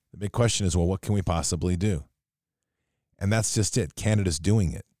this, the big question is, well, what can we possibly do? And that's just it. Canada's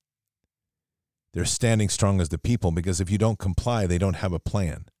doing it. They're standing strong as the people, because if you don't comply, they don't have a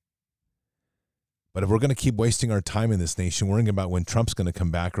plan. But if we're going to keep wasting our time in this nation worrying about when Trump's going to come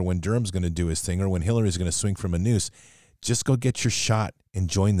back, or when Durham's going to do his thing, or when Hillary's going to swing from a noose, just go get your shot and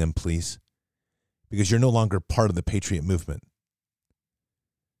join them, please. Because you're no longer part of the Patriot movement.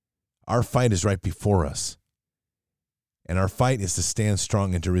 Our fight is right before us. And our fight is to stand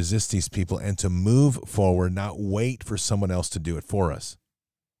strong and to resist these people and to move forward, not wait for someone else to do it for us.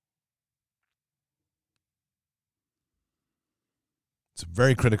 It's a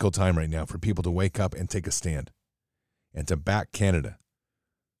very critical time right now for people to wake up and take a stand and to back Canada.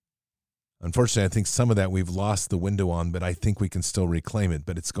 Unfortunately, I think some of that we've lost the window on, but I think we can still reclaim it.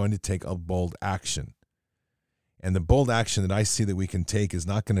 But it's going to take a bold action. And the bold action that I see that we can take is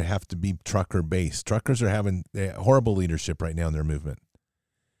not going to have to be trucker-based. Truckers are having horrible leadership right now in their movement.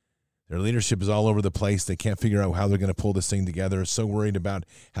 Their leadership is all over the place. They can't figure out how they're going to pull this thing together. They're so worried about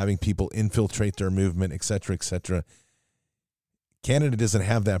having people infiltrate their movement, et cetera, et cetera. Canada doesn't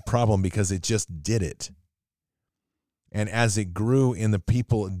have that problem because it just did it. And as it grew and the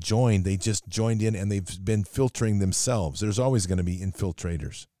people joined, they just joined in and they've been filtering themselves. There's always going to be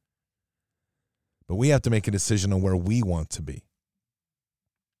infiltrators. But we have to make a decision on where we want to be.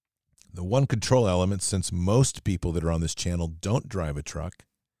 The one control element, since most people that are on this channel don't drive a truck,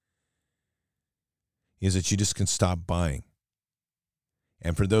 is that you just can stop buying.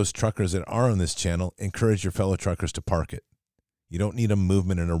 And for those truckers that are on this channel, encourage your fellow truckers to park it. You don't need a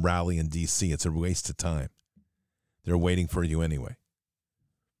movement and a rally in D.C. It's a waste of time. They're waiting for you anyway.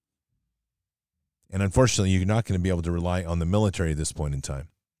 And unfortunately, you're not going to be able to rely on the military at this point in time.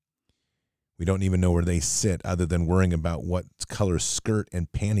 We don't even know where they sit other than worrying about what color skirt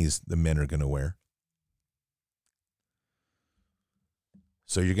and panties the men are going to wear.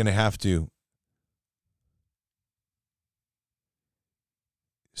 So you're going to have to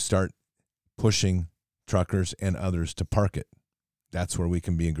start pushing truckers and others to park it. That's where we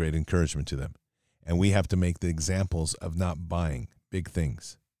can be a great encouragement to them. And we have to make the examples of not buying big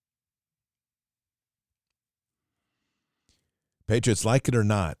things. Patriots, like it or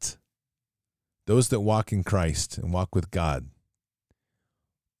not, those that walk in Christ and walk with God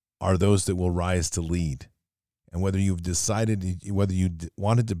are those that will rise to lead. And whether you've decided, whether you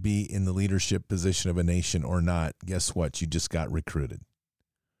wanted to be in the leadership position of a nation or not, guess what? You just got recruited.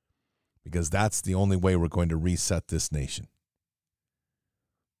 Because that's the only way we're going to reset this nation.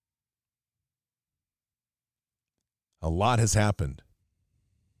 A lot has happened.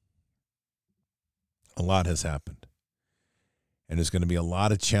 A lot has happened. And there's going to be a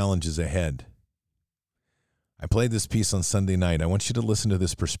lot of challenges ahead. I played this piece on Sunday night. I want you to listen to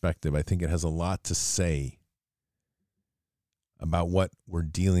this perspective. I think it has a lot to say about what we're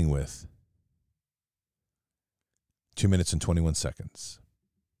dealing with. 2 minutes and 21 seconds.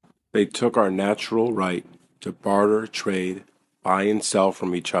 They took our natural right to barter, trade, buy and sell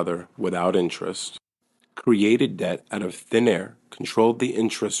from each other without interest, created debt out of thin air, controlled the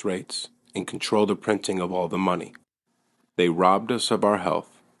interest rates, and controlled the printing of all the money. They robbed us of our health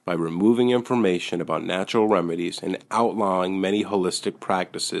by removing information about natural remedies and outlawing many holistic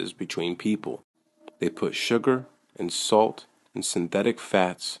practices between people. They put sugar and salt and synthetic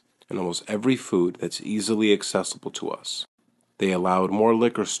fats in almost every food that's easily accessible to us. They allowed more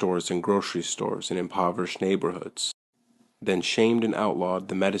liquor stores and grocery stores in impoverished neighborhoods, then shamed and outlawed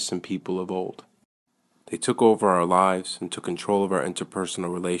the medicine people of old. They took over our lives and took control of our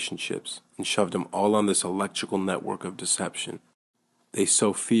interpersonal relationships and shoved them all on this electrical network of deception. They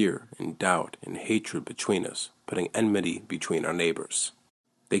sow fear and doubt and hatred between us, putting enmity between our neighbors.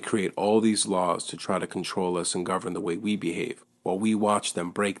 They create all these laws to try to control us and govern the way we behave, while we watch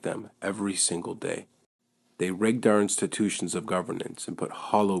them break them every single day. They rigged our institutions of governance and put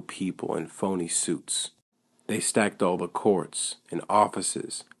hollow people in phony suits. They stacked all the courts and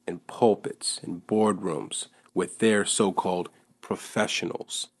offices and pulpits and boardrooms with their so-called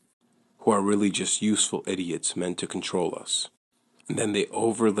professionals, who are really just useful idiots meant to control us. And then they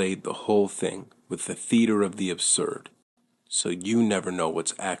overlaid the whole thing with the theater of the absurd, so you never know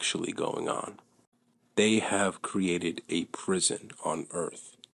what's actually going on. They have created a prison on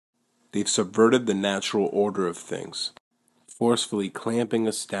earth. They've subverted the natural order of things, forcefully clamping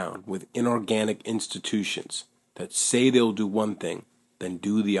us down with inorganic institutions that say they'll do one thing, then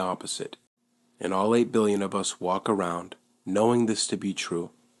do the opposite. And all 8 billion of us walk around knowing this to be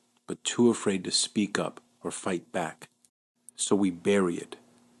true, but too afraid to speak up or fight back. So we bury it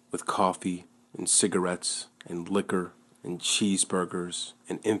with coffee and cigarettes and liquor and cheeseburgers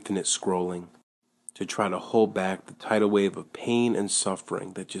and infinite scrolling to try to hold back the tidal wave of pain and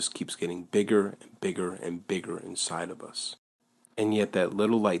suffering that just keeps getting bigger and bigger and bigger inside of us. And yet that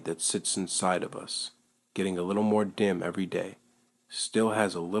little light that sits inside of us, getting a little more dim every day, still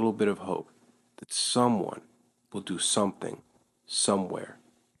has a little bit of hope that someone will do something somewhere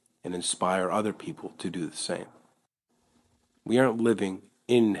and inspire other people to do the same. We aren't living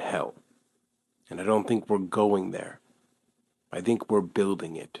in hell, and I don't think we're going there. I think we're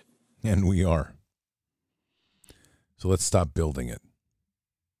building it. And we are. So let's stop building it.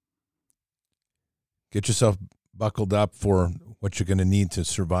 Get yourself buckled up for what you're going to need to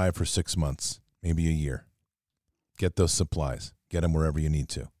survive for 6 months, maybe a year. Get those supplies. Get them wherever you need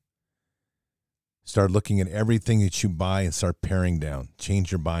to. Start looking at everything that you buy and start paring down.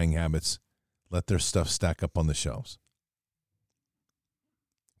 Change your buying habits. Let their stuff stack up on the shelves.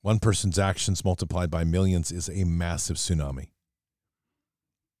 One person's actions multiplied by millions is a massive tsunami.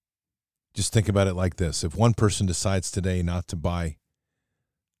 Just think about it like this. If one person decides today not to buy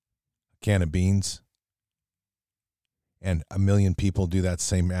can of beans and 1 million people do that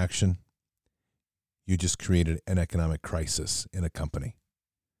same action, you just created an economic crisis in a company.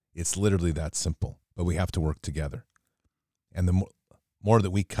 It's literally that simple, but we have to work together. And the more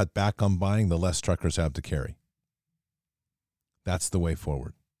that we cut back on buying, the less truckers have to carry. That's the way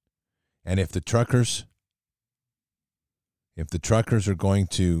forward. And if the truckers are going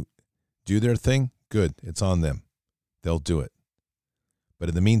to do their thing, good, it's on them. They'll do it. But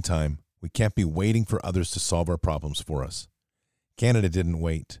in the meantime, we can't be waiting for others to solve our problems for us. Canada didn't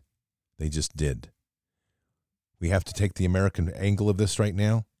wait. They just did. We have to take the American angle of this right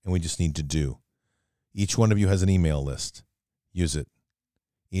now, and we just need to do. Each one of you has an email list. Use it.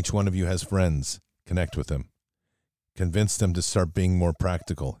 Each one of you has friends. Connect with them. Convince them to start being more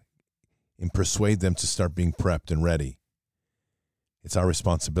practical and persuade them to start being prepped and ready. It's our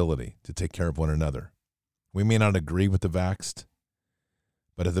responsibility to take care of one another. We may not agree with the vaxxed,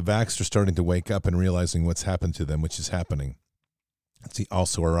 but if the vaxxed are starting to wake up and realizing what's happened to them, which is happening, it's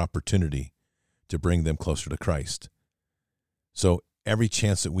also our opportunity to bring them closer to Christ. So every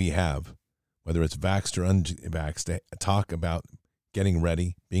chance that we have, whether it's vaxxed or unvaxxed, to talk about getting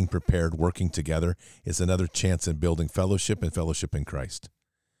ready, being prepared, working together, is another chance in building fellowship and fellowship in Christ.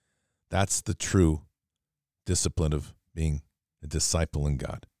 That's the true discipline of being a disciple in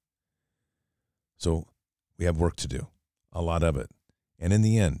God. So we have work to do, a lot of it. And in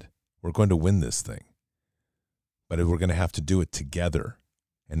the end, we're going to win this thing. But we're going to have to do it together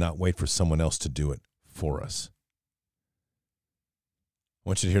and not wait for someone else to do it for us. I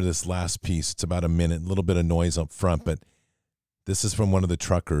want you to hear this last piece. It's about a minute, a little bit of noise up front, but this is from one of the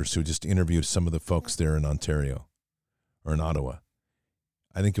truckers who just interviewed some of the folks there in Ontario or in Ottawa.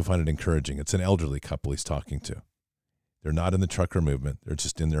 I think you'll find it encouraging. It's an elderly couple he's talking to. They're not in the trucker movement. They're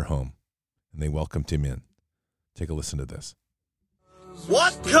just in their home, and they welcomed him in. Take a listen to this.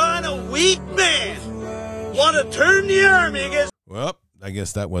 What kind of weak man want to turn the army against? Well, I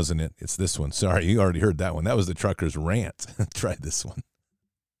guess that wasn't it. It's this one. Sorry, you already heard that one. That was the trucker's rant. Try this one.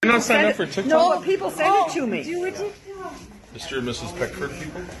 You're not signed up for TikTok? No, but people send it to me. Mr. and Mrs. Peckford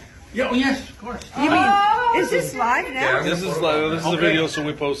people? Yeah, oh, yes, of course. You mean, is this live now? Yeah, this is live. This is a video, so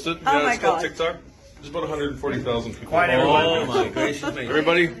we post it. Oh, my it's called God. TikTok. There's about 140,000 people. Quite everybody. Oh, my gracious me.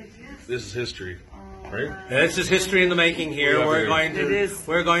 Everybody, this is history. Right? This is history in the making here. Yeah,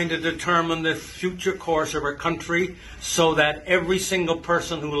 We're going to determine the future course of our country so that every single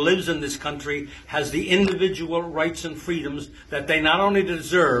person who lives in this country has the individual rights and freedoms that they not only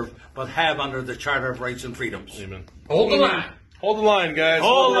deserve but have under the Charter of Rights and Freedoms. Amen. Hold the line. Hold the line, guys.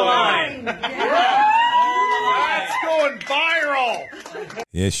 Hold the line. That's going viral.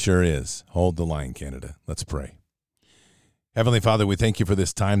 It sure is. Hold the line, Canada. Let's pray. Heavenly Father, we thank you for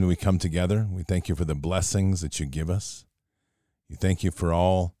this time that we come together. We thank you for the blessings that you give us. We thank you for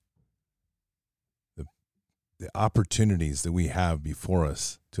all the opportunities that we have before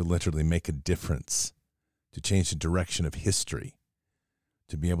us to literally make a difference, to change the direction of history,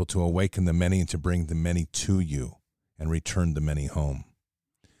 to be able to awaken the many and to bring the many to you and return the many home.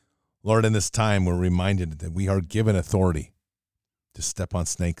 Lord, in this time, we're reminded that we are given authority to step on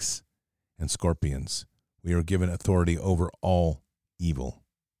snakes and scorpions. We are given authority over all evil.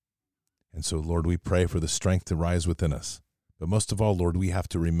 And so, Lord, we pray for the strength to rise within us. But most of all, Lord, we have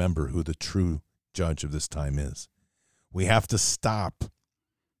to remember who the true judge of this time is. We have to stop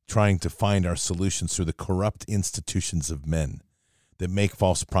trying to find our solutions through the corrupt institutions of men that make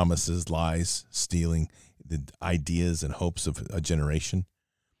false promises, lies, stealing the ideas and hopes of a generation.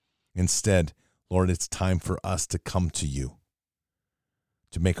 Instead, Lord, it's time for us to come to you,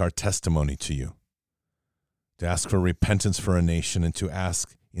 to make our testimony to you, to ask for repentance for a nation, and to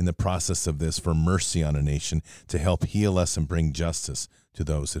ask in the process of this for mercy on a nation to help heal us and bring justice to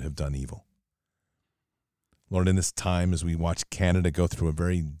those that have done evil. Lord, in this time as we watch Canada go through a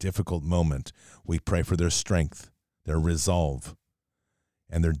very difficult moment, we pray for their strength, their resolve,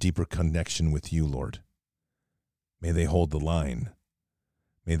 and their deeper connection with you, Lord. May they hold the line.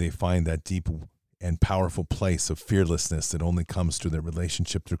 May they find that deep and powerful place of fearlessness that only comes through their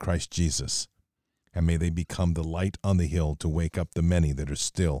relationship through Christ Jesus. And may they become the light on the hill to wake up the many that are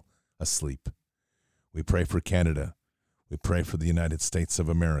still asleep. We pray for Canada. We pray for the United States of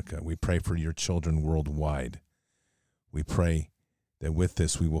America. We pray for your children worldwide. We pray that with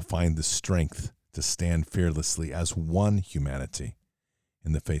this we will find the strength to stand fearlessly as one humanity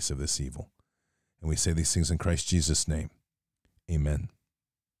in the face of this evil. And we say these things in Christ Jesus' name. Amen.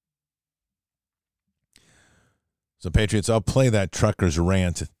 So, Patriots, I'll play that trucker's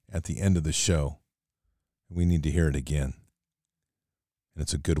rant at the end of the show. We need to hear it again. And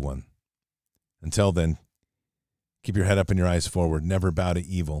it's a good one. Until then, keep your head up and your eyes forward. Never bow to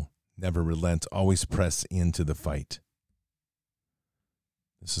evil. Never relent. Always press into the fight.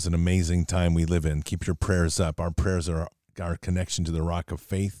 This is an amazing time we live in. Keep your prayers up. Our prayers are our connection to the rock of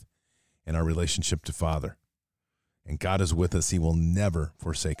faith and our relationship to Father. And God is with us. He will never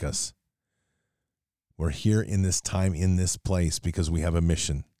forsake us. We're here in this time, in this place, because we have a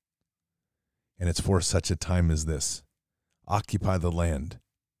mission. And it's for such a time as this. Occupy the land.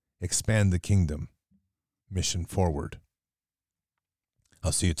 Expand the kingdom. Mission forward.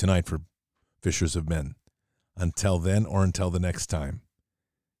 I'll see you tonight for Fishers of Men. Until then, or until the next time,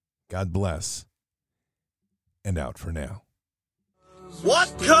 God bless. And out for now.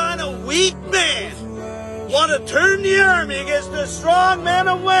 What kind of weak man want to turn the army against the strong men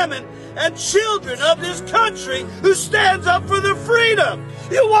and women and children of this country who stands up for their freedom?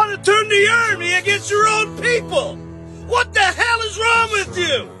 You want to turn the army against your own people? What the hell is wrong with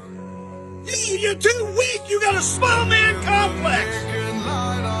you? You're too weak. You got a small man complex.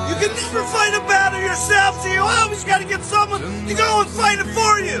 You can never fight a battle yourself, so you always got to get someone to go and fight it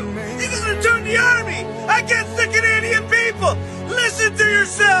for you. You got to turn the army against the Canadian people. Listen to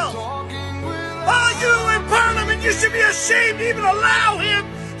yourself. All you in Parliament, you should be ashamed to even allow him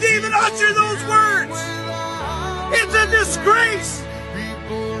to even utter those words. It's a disgrace.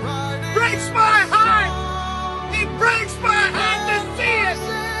 Breaks my heart. It breaks my heart to see it.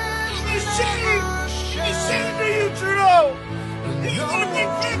 I'm ashamed. I'm ashamed of you, Trudeau. You want to bring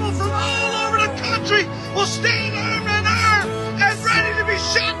people from all over the country will stand arm in arm and ready to be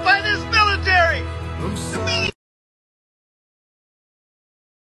shot by this military.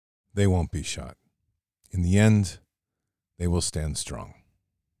 They won't be shot. In the end, they will stand strong.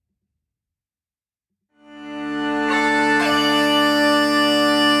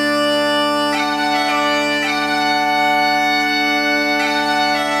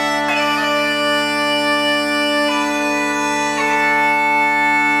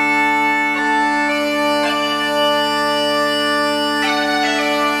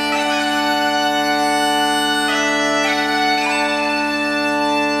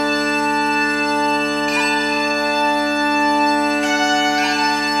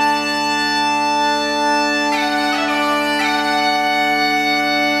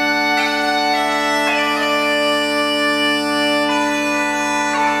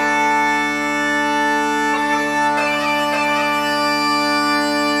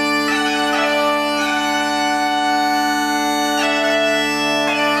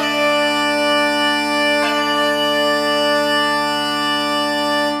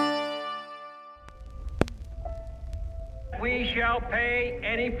 We shall pay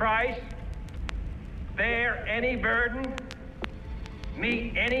any price, bear any burden,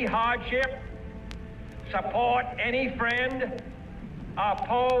 meet any hardship, support any friend,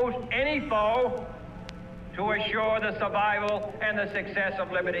 oppose any foe to assure the survival and the success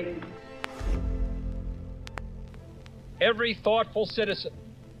of liberty. Every thoughtful citizen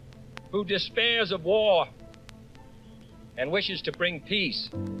who despairs of war and wishes to bring peace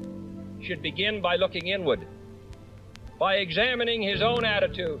should begin by looking inward, by examining his own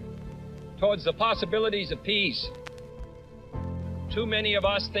attitude towards the possibilities of peace. Too many of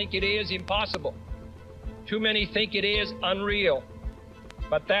us think it is impossible. Too many think it is unreal.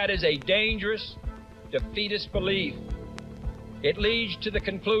 But that is a dangerous, defeatist belief. It leads to the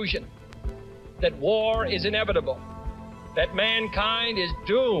conclusion that war is inevitable, that mankind is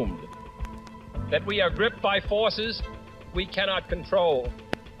doomed, that we are gripped by forces we cannot control.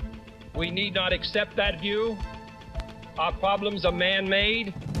 We need not accept that view. Our problems are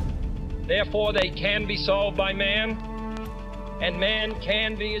man-made, therefore they can be solved by man, and man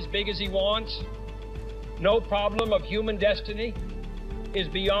can be as big as he wants. No problem of human destiny is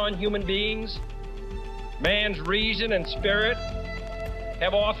beyond human beings. Man's reason and spirit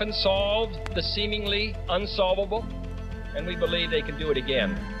have often solved the seemingly unsolvable, and we believe they can do it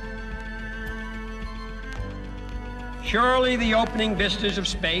again. Surely the opening vistas of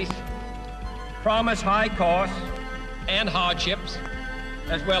space promise high costs and hardships,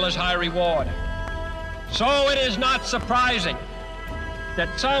 as well as high reward. So it is not surprising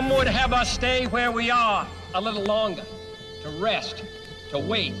that some would have us stay where we are a little longer, to rest, to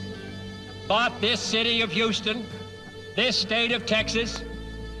wait. But this city of Houston, this state of Texas,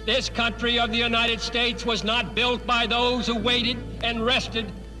 this country of the United States was not built by those who waited and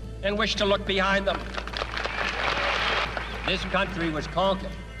rested and wished to look behind them. This country was conquered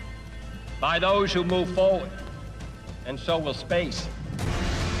by those who move forward, and so will space.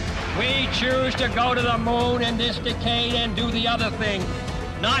 We choose to go to the moon in this decade and do the other thing,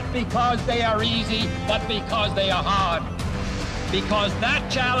 not because they are easy, but because they are hard. Because that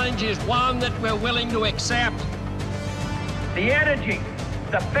challenge is one that we're willing to accept. The energy,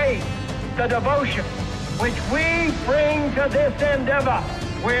 the faith, the devotion which we bring to this endeavor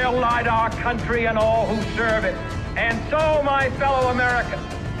will light our country and all who serve it. And so, my fellow Americans,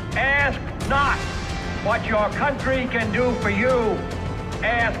 ask not what your country can do for you.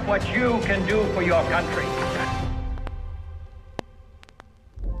 Ask what you can do for your country.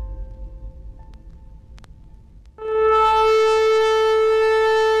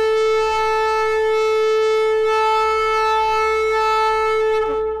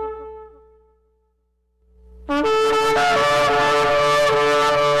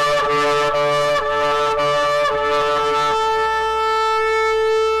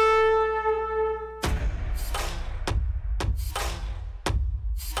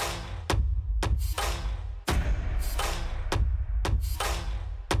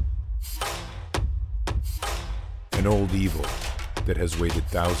 An old evil that has waited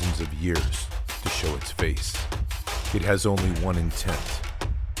thousands of years to show its face. It has only one intent: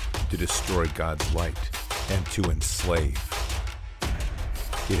 to destroy God's light and to enslave.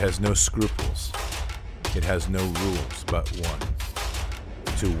 It has no scruples. It has no rules but one: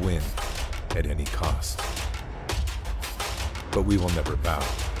 to win at any cost. But we will never bow,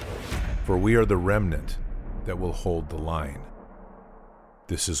 for we are the remnant that will hold the line.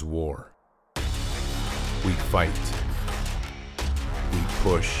 This is war. We fight. We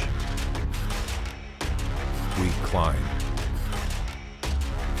push. We climb.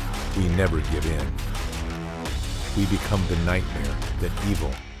 We never give in. We become the nightmare that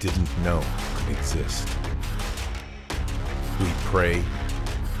evil didn't know could exist. We pray.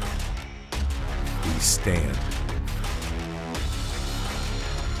 We stand.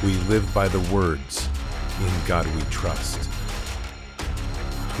 We live by the words, "In God we trust."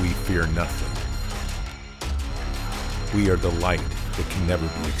 We fear nothing. We are the light that can never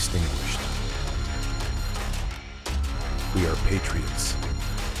be extinguished. We are patriots.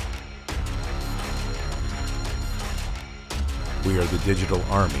 We are the digital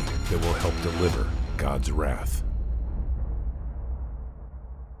army that will help deliver God's wrath.